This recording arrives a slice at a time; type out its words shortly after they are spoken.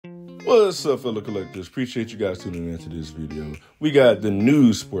What's up, fellow collectors? Appreciate you guys tuning into this video. We got the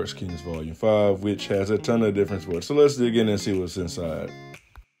new Sportskings Volume 5, which has a ton of different sports. So let's dig in and see what's inside.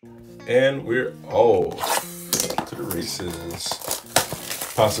 And we're off to the races.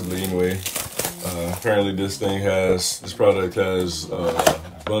 Possibly, anyway. Apparently this product has a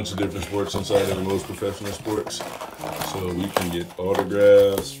bunch of different sports inside of the most professional sports. So we can get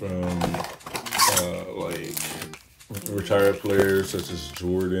autographs from like retired players such as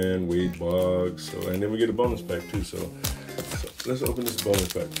Jordan, Wade Boggs. So, and then we get a bonus pack too. So let's open this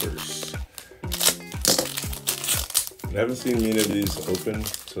bonus pack first. I haven't seen many of these open,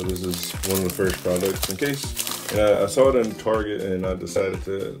 so this is one of the first products in case. And I saw it in Target and I decided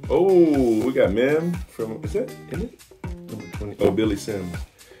to, oh, we got Mem from, is that in it? Number 20, oh, Billy Sims.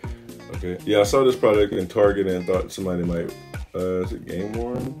 Okay, yeah, I saw this product in Target and thought somebody might, is it game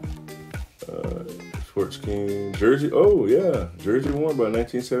worn? Sportsking jersey, oh yeah, jersey worn by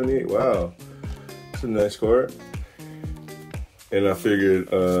 1978, wow. It's a nice card. And I figured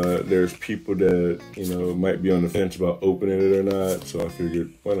there's people that, you know, might be on the fence about opening it or not. So I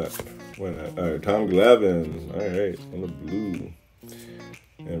figured, why not? Why not? All right, Tom Glavine, all right, on the blue.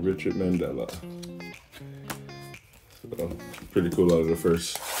 And Richard Mandela. So pretty cool out of the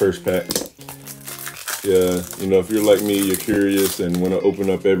first pack. Yeah, you know, if you're like me, you're curious and want to open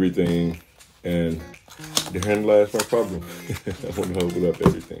up everything, and the handle is my problem. I want to open up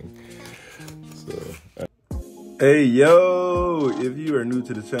everything. So. Hey, yo, if you are new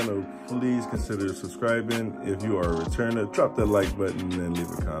to the channel, please consider subscribing. If you are a returner, drop that like button and leave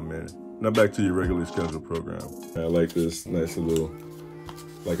a comment. Now back to your regularly scheduled program. I like this nice little,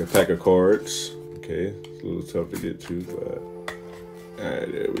 like a pack of cards. Okay, it's a little tough to get to, but all right,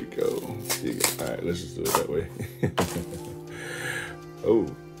 there we go. All right, let's just do it that way. Oh,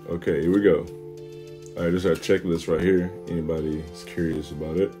 okay, here we go. All right, this is our checklist right here. Anybody is curious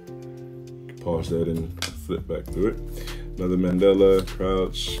about it, pause that and flip back through it. Another Mandela,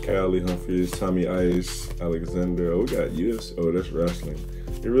 Crouch, Cali, Humphreys, Tommy Ice, Alexander. Oh, we got US. Oh, that's wrestling.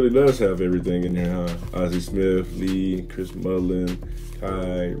 It really does have everything in here, huh? Ozzie Smith, Lee, Chris Mullin,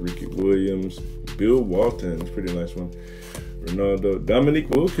 Kai, Ricky Williams, Bill Walton. It's a pretty nice one. Ronaldo, Dominique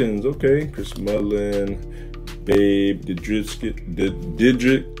Wilkins. Okay, Chris Mullin, Babe, Didrikson.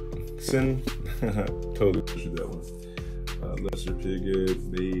 Totally pushed that one. Lester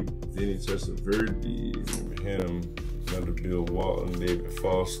Piggott, Babe, Vinny Testaverde, remember him, another Bill Walton, David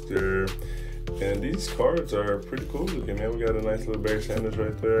Foster. And these cards are pretty cool looking, man. We got a nice little Barry Sanders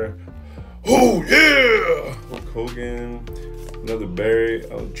right there. Oh, yeah! Hulk Hogan, another Barry,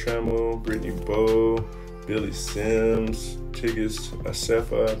 Altramo, Brittany Bowe, Billy Sims, Tigges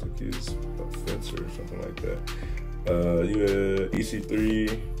Asefa, I think he's a fencer or something like that. You had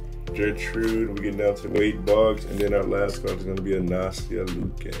EC3, Gertrude, we get down to Wade Boggs, and then our last card is going to be a Nastia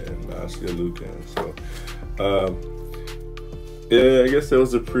Lucan. So, yeah, I guess that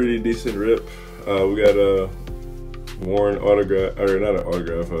was a pretty decent rip. We got a worn autograph, or not an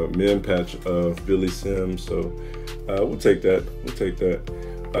autograph, a mem patch of Billy Sims. So, we'll take that.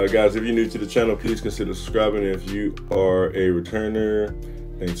 Guys, if you're new to the channel, please consider subscribing. If you are a returner,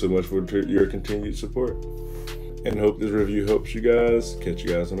 thanks so much for your continued support. And hope this review helps you guys. Catch you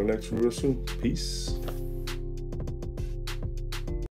guys on the next one real soon. Peace.